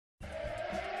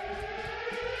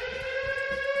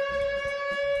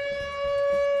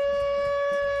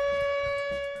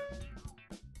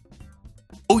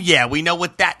Oh, yeah, we know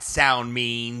what that sound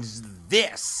means.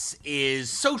 This is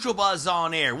Social Buzz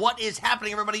on Air. What is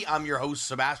happening, everybody? I'm your host,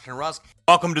 Sebastian Rusk.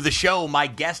 Welcome to the show. My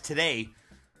guest today,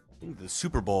 I think the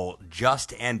Super Bowl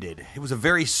just ended. It was a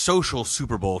very social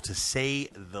Super Bowl, to say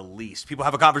the least. People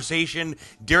have a conversation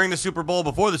during the Super Bowl,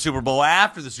 before the Super Bowl,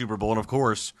 after the Super Bowl, and of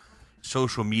course,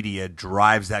 social media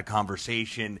drives that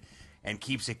conversation and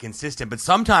keeps it consistent. But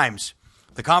sometimes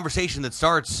the conversation that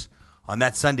starts on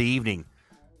that Sunday evening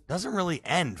doesn't really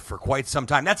end for quite some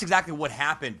time. That's exactly what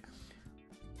happened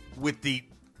with the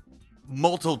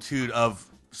multitude of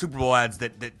Super Bowl ads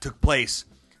that took place.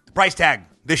 The price tag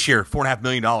this year, $4.5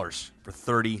 million for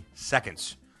 30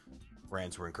 seconds.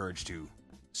 Brands were encouraged to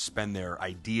spend their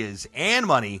ideas and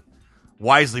money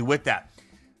wisely with that.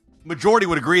 Majority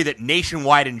would agree that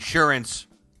nationwide insurance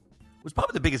was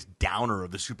probably the biggest downer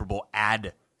of the Super Bowl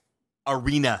ad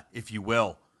arena, if you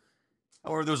will.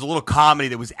 However, there was a little comedy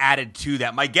that was added to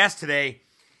that. My guest today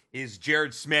is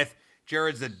Jared Smith.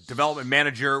 Jared's the development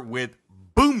manager with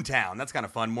Boomtown. That's kind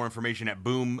of fun. More information at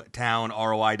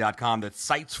boomtownroi.com. That's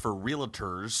sites for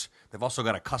realtors. They've also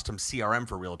got a custom CRM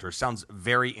for realtors. Sounds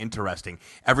very interesting.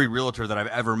 Every realtor that I've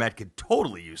ever met could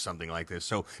totally use something like this.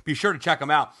 So be sure to check them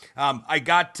out.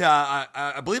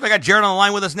 I believe I got Jared on the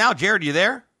line with us now. Jared, you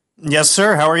there? Yes,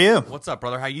 sir. How are you? What's up,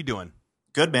 brother? How you doing?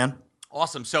 Good, man.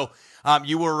 Awesome. So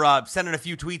you were sending a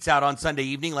few tweets out on Sunday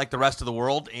evening like the rest of the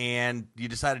world, and you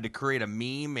decided to create a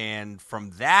meme, and from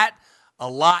that, a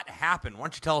lot happened. Why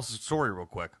don't you tell us the story real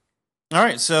quick? All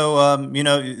right. So,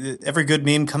 every good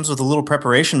meme comes with a little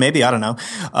preparation, maybe. I don't know.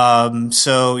 I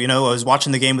was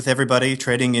watching the game with everybody,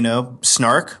 trading,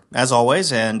 snark, as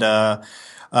always, and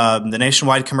the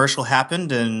nationwide commercial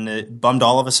happened, and it bummed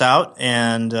all of us out.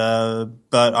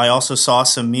 But I also saw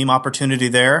some meme opportunity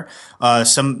there. I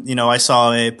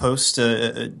saw a post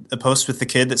with the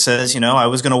kid that says, I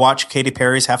was going to watch Katy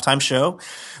Perry's halftime show,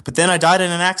 but then I died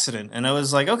in an accident. And I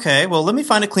was like, okay, well, let me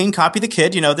find a clean copy of the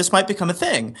kid. This might become a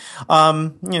thing.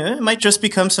 It might just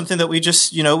become something that we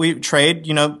just, we trade,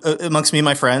 amongst me and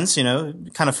my friends,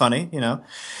 kind of funny,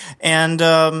 and,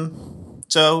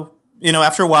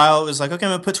 after a while, it was like, okay,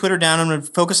 I'm going to put Twitter down. I'm going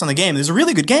to focus on the game. It was a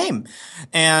really good game.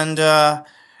 And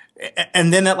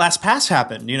then that last pass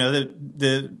happened,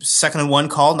 the 2nd and 1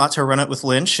 call not to run it with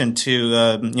Lynch and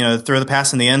to, throw the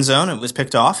pass in the end zone. It was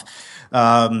picked off,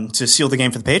 to seal the game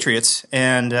for the Patriots.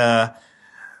 And,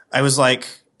 I was like,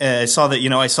 I saw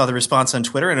the response on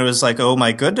Twitter, and it was like, oh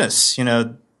my goodness,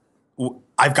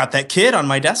 I've got that kid on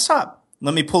my desktop.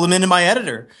 Let me pull him into my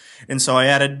editor. And so I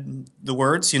added the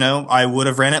words, I would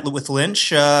have ran it with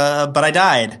Lynch, but I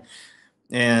died.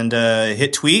 And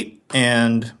hit tweet,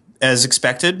 and as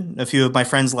expected, a few of my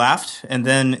friends laughed, and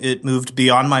then it moved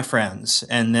beyond my friends,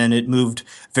 and then it moved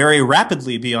very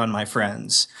rapidly beyond my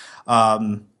friends.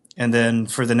 And then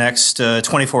for the next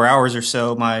 24 hours or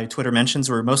so, my Twitter mentions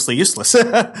were mostly useless.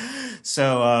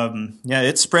 So,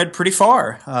 it spread pretty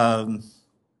far.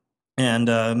 And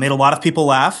made a lot of people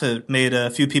laugh. It made a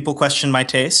few people question my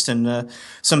taste, and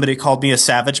somebody called me a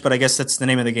savage, but I guess that's the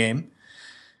name of the game.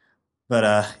 But,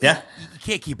 yeah. You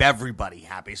can't keep everybody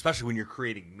happy, especially when you're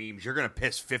creating memes. You're going to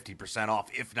piss 50% off,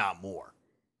 if not more.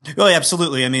 Oh, yeah,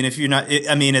 absolutely. I mean, at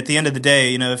the end of the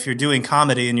day, if you're doing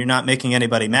comedy and you're not making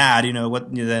anybody mad,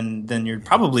 then you're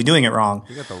probably doing it wrong.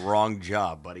 You got the wrong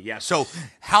job, buddy. Yeah. So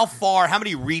how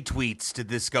many retweets did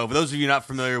this go? For those of you not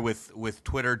familiar with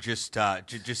Twitter, just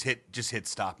hit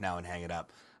stop now and hang it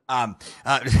up. How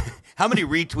many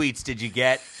retweets did you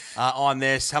get on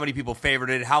this? How many people favored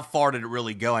it? How far did it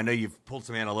really go? I know you've pulled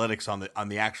some analytics on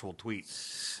the actual tweet.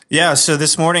 Yeah, so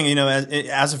this morning,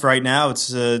 as of right now, it's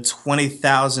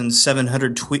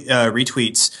 20,700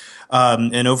 retweets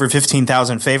and over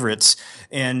 15,000 favorites,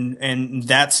 and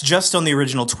that's just on the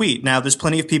original tweet. Now, there's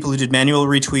plenty of people who did manual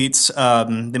retweets.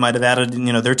 They might have added,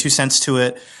 their 2 cents to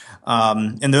it.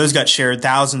 And those got shared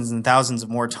thousands and thousands of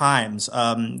more times.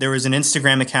 There was an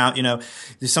Instagram account,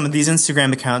 some of these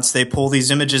Instagram accounts, they pull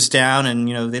these images down and,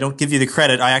 they don't give you the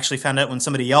credit. I actually found out when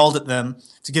somebody yelled at them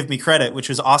to give me credit, which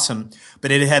was awesome,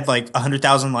 but it had like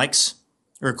 100,000 likes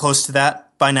or close to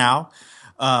that by now.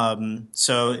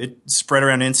 So it spread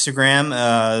around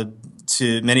Instagram,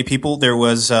 to many people. There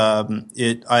was,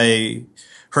 I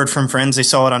heard from friends, they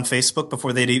saw it on Facebook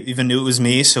before they even knew it was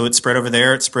me. So it spread over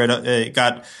there. It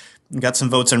got some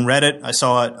votes on Reddit. I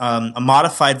saw it, a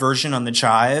modified version on the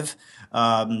Jive.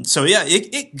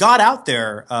 It got out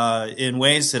there, in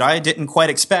ways that I didn't quite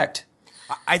expect.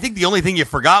 I think the only thing you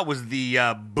forgot was the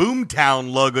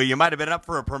Boomtown logo. You might have been up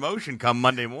for a promotion come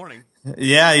Monday morning.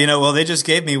 Yeah, well, they just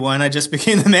gave me one. I just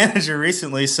became the manager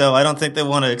recently, so I don't think they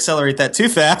want to accelerate that too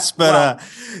fast. But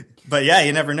But yeah,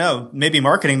 you never know. Maybe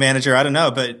marketing manager. I don't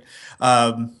know. But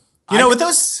with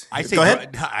those, go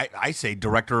ahead. I say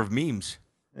director of memes.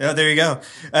 Yeah, there you go.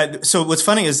 So what's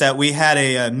funny is that we had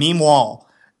a meme wall,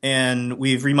 and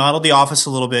we've remodeled the office a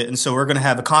little bit, and so we're going to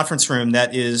have a conference room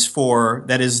that is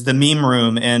the meme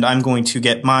room, and I'm going to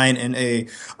get mine in a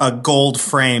gold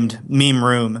framed meme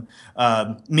room,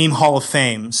 meme hall of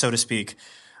fame, so to speak,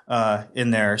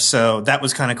 in there. So that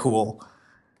was kind of cool.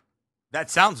 That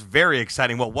sounds very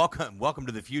exciting. Well, welcome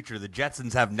to the future. The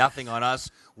Jetsons have nothing on us.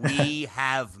 We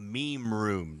have meme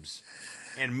rooms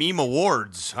and meme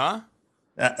awards, huh?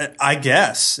 I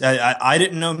guess. I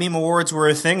didn't know meme awards were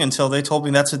a thing until they told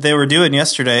me that's what they were doing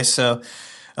yesterday. So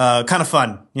kind of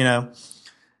fun,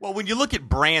 Well, when you look at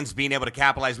brands being able to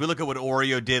capitalize, we look at what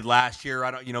Oreo did last year.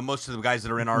 Most of the guys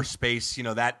that are in our space,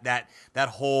 that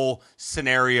whole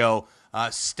scenario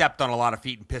stepped on a lot of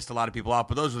feet and pissed a lot of people off.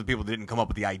 But those were the people that didn't come up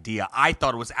with the idea. I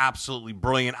thought it was absolutely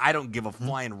brilliant. I don't give a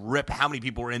flying rip how many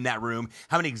people were in that room,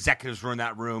 how many executives were in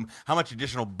that room, how much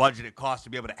additional budget it cost to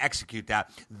be able to execute that.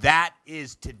 That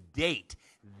is, to date,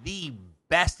 the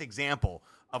best example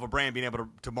of a brand being able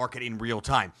to market in real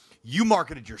time. You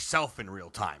marketed yourself in real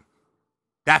time.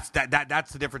 That's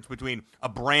the difference between a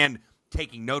brand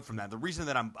taking note from that. The reason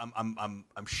that I'm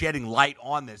shedding light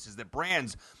on this is that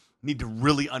brands need to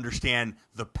really understand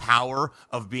the power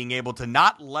of being able to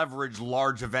not leverage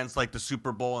large events like the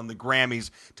Super Bowl and the Grammys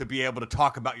to be able to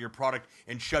talk about your product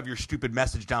and shove your stupid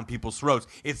message down people's throats.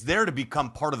 It's there to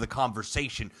become part of the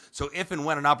conversation. So if and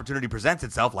when an opportunity presents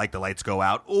itself, like the lights go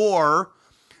out or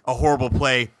a horrible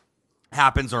play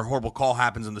happens or a horrible call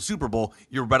happens in the Super Bowl,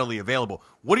 you're readily available.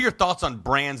 What are your thoughts on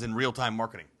brands and real-time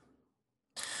marketing?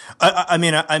 I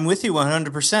mean, I'm with you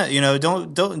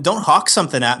 100%. Don't hawk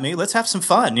something at me. Let's have some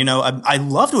fun. I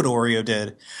loved what Oreo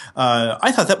did.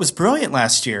 I thought that was brilliant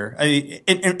last year.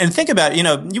 And think about, you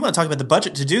want to talk about the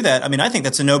budget to do that. I mean, I think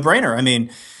that's a no-brainer. I mean,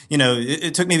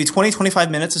 it took maybe 20,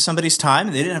 25 minutes of somebody's time,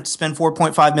 and they didn't have to spend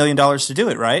 $4.5 million to do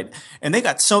it, right? And they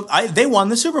got they won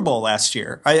the Super Bowl last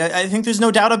year. I think there's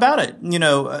no doubt about it.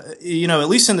 At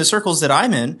least in the circles that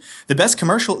I'm in, the best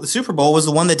commercial at the Super Bowl was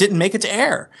the one that didn't make it to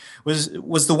air, was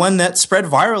the one that spread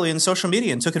virally in social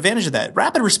media and took advantage of that.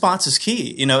 Rapid response is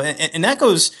key, and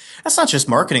that's not just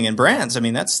marketing and brands. I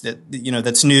mean, that's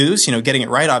news, getting it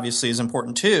right obviously is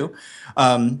important too.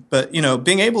 But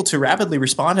being able to rapidly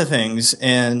respond to things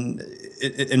and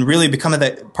really become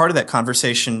that part of that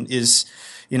conversation is,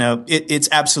 it's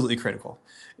absolutely critical.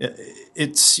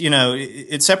 It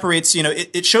separates,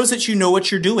 it shows that you know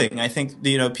what you're doing. I think,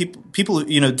 people,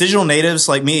 digital natives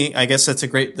like me, I guess that's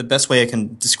the best way I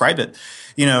can describe it.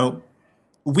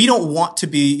 We don't want to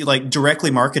be like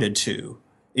directly marketed to,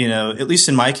 at least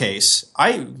in my case.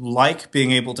 I like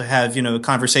being able to have, a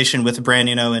conversation with a brand,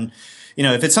 and,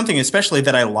 if it's something especially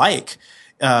that I like,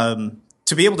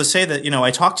 to be able to say that, I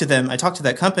talked to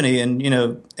that company and,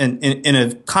 and in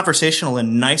a conversational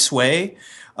and nice way,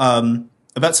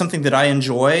 about something that I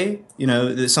enjoy,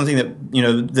 something that,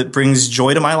 that brings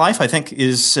joy to my life, I think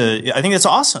it's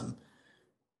awesome.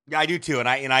 Yeah, I do too, and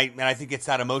I think it's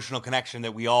that emotional connection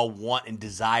that we all want and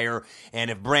desire. And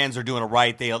if brands are doing it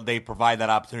right, they provide that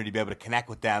opportunity to be able to connect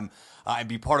with them and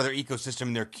be part of their ecosystem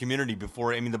and their community.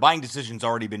 The buying decision's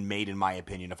already been made, in my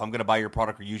opinion. If I'm going to buy your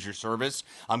product or use your service,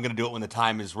 I'm going to do it when the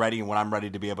time is ready and when I'm ready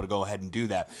to be able to go ahead and do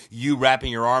that. You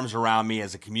wrapping your arms around me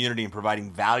as a community and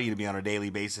providing value to me on a daily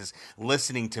basis,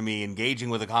 listening to me, engaging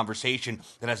with a conversation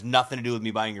that has nothing to do with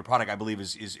me buying your product, I believe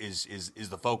is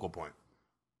the focal point.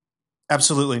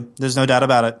 Absolutely. There's no doubt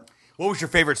about it. What was your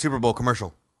favorite Super Bowl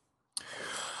commercial?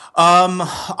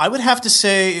 I would have to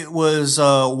say it was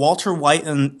Walter White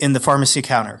in the pharmacy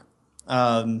counter.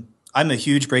 I'm a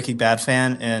huge Breaking Bad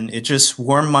fan, and it just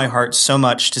warmed my heart so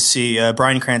much to see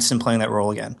Bryan Cranston playing that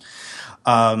role again.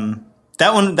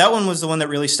 That one was the one that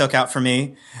really stuck out for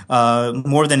me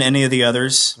more than any of the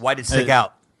others. Why did it stick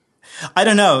out? I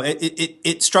don't know.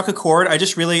 It struck a chord.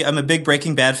 I'm a big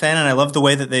Breaking Bad fan, and I love the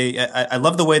way that I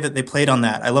love the way that they played on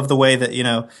that. I love the way that,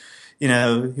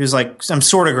 he was like, I'm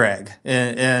sort of Greg,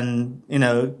 and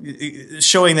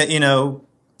showing that,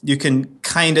 you can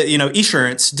kind of,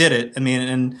 Esurance did it. I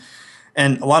mean,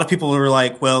 and a lot of people were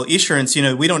like, well, Esurance,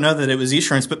 we don't know that it was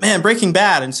Esurance, but man, Breaking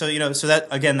Bad. And so, so that,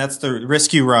 again, that's the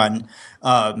risk you run,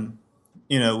 when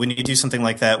you do something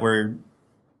like that,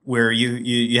 where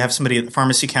you have somebody at the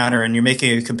pharmacy counter and you're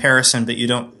making a comparison, but you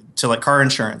don't, to like car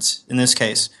insurance in this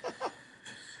case,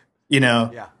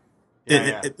 Yeah.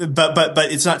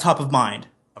 But it's not top of mind,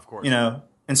 of course,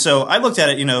 and so I looked at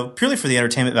it, purely for the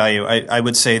entertainment value. I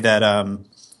would say that,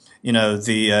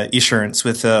 the Esurance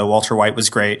with Walter White was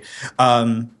great.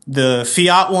 The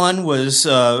Fiat one was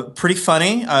pretty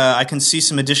funny. I can see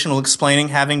some additional explaining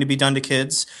having to be done to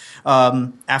kids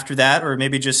after that, or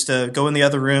maybe just go in the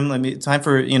other room. Maybe it's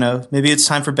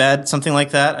time for bed, something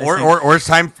like that. Or it's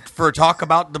time for a talk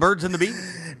about the birds and the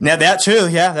bees. Now that too,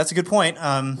 yeah, that's a good point.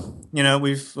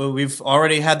 We've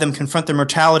already had them confront their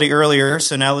mortality earlier,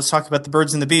 so now let's talk about the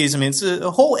birds and the bees. I mean, it's a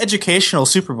whole educational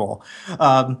Super Bowl.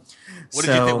 What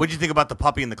did you think about the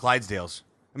puppy and the Clydesdales?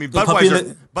 I mean,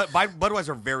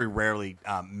 Budweiser very rarely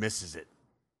misses it.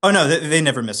 Oh no, they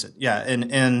never miss it. Yeah,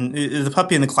 and the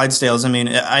puppy and the Clydesdales. I mean,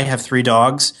 I have 3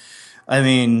 dogs. I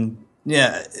mean,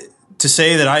 yeah, to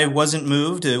say that I wasn't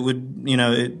moved, it would,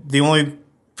 the only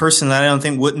person that I don't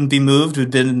think wouldn't be moved would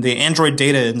have been the android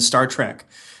Data in Star Trek.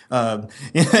 Right.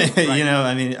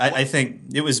 I mean, I think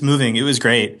it was moving. It was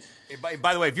great.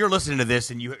 By the way, if you're listening to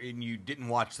this and you didn't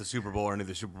watch the Super Bowl or any of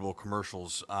the Super Bowl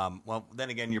commercials, well,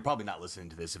 then again, you're probably not listening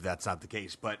to this if that's not the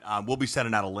case. But we'll be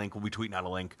sending out a link. We'll be tweeting out a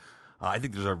link. I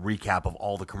think there's a recap of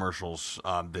all the commercials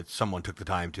that someone took the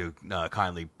time to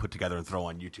kindly put together and throw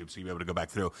on YouTube, so you'll be able to go back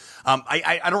through.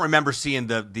 I don't remember seeing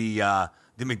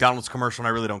the McDonald's commercial, and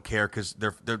I really don't care because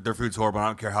their food's horrible. I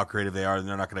don't care how creative they are, and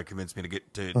they're not going to convince me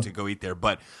to go eat there.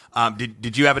 But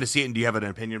did you happen to see it, and do you have an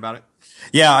opinion about it?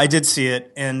 Yeah, I did see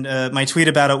it, and my tweet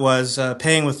about it was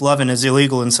paying with lovin' is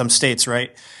illegal in some states,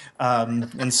 right?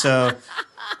 And so.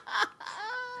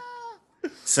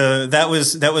 So that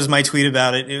was my tweet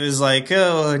about it. It was like,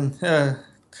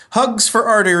 hugs for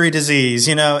artery disease,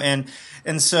 and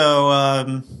so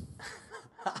I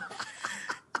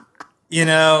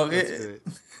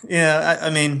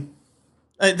mean,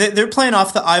 they're playing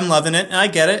off the I'm loving it, and I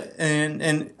get it,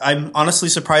 and I'm honestly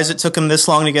surprised it took them this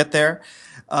long to get there,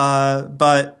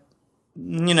 but.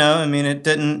 I mean, it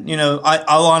didn't,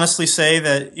 I'll honestly say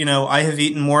that, I have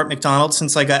eaten more at McDonald's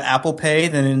since I got Apple Pay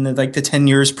than in the 10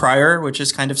 years prior, which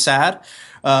is kind of sad.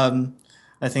 I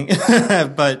think,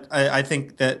 but I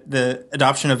think that the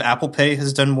adoption of Apple Pay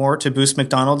has done more to boost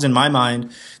McDonald's in my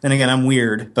mind. Then again, I'm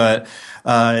weird, but,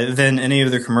 than any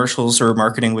of the commercials or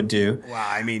marketing would do. Wow.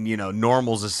 I mean,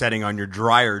 normal's a setting on your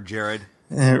dryer, Jared.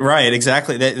 Right.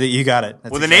 Exactly. You got it.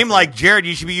 With a name like Jared,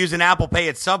 you should be using Apple Pay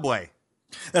at Subway.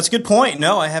 That's a good point.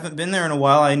 No, I haven't been there in a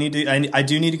while. I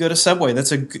do need to go to Subway.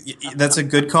 That's a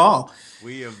good call.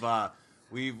 We've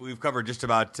covered just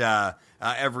about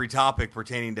every topic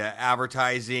pertaining to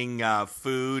advertising,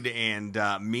 food, and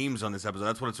memes on this episode.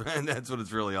 That's what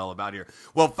it's really all about here.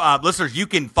 Well, listeners, you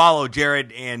can follow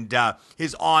Jared and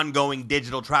his ongoing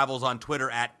digital travels on Twitter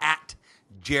at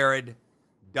Jared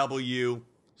W.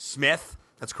 Smith.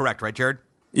 That's correct, right, Jared?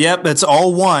 Yep, it's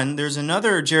all one. There's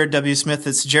another Jared W. Smith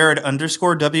that's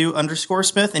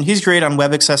Jared_W_Smith, and he's great on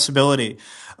web accessibility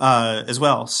as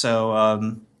well.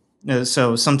 So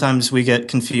sometimes we get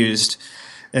confused,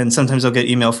 and sometimes I'll get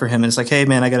email for him, and it's like, hey,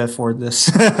 man, I got to forward this.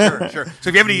 Sure. So if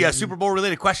you have any Super Bowl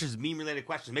related questions, meme related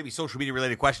questions, maybe social media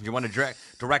related questions, you want to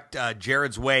direct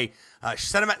Jared's way,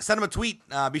 send him a tweet.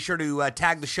 Be sure to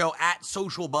tag the show at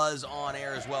Social Buzz on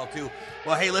air as well too.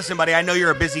 Well, hey, listen, buddy, I know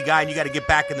you're a busy guy and you got to get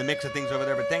back in the mix of things over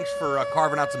there, but thanks for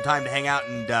carving out some time to hang out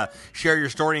and share your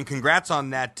story, and congrats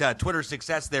on that Twitter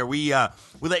success there. We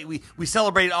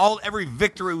celebrate every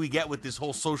victory we get with this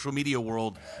whole social media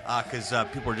world because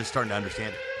people are just starting to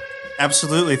understand it.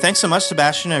 Absolutely. Thanks so much,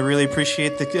 Sebastian. I really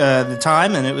appreciate the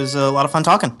time, and it was a lot of fun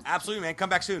talking. Absolutely, man.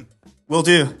 Come back soon. Will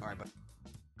do. All right, bud.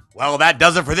 Well, that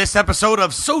does it for this episode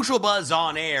of Social Buzz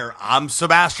on Air. I'm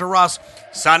Sebastian Russ,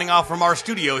 signing off from our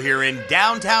studio here in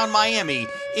downtown Miami,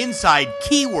 inside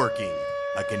Keyworking,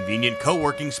 a convenient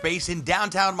co-working space in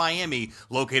downtown Miami,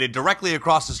 located directly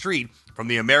across the street from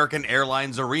the American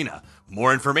Airlines Arena.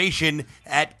 More information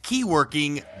at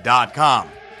keyworking.com.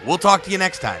 We'll talk to you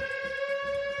next time.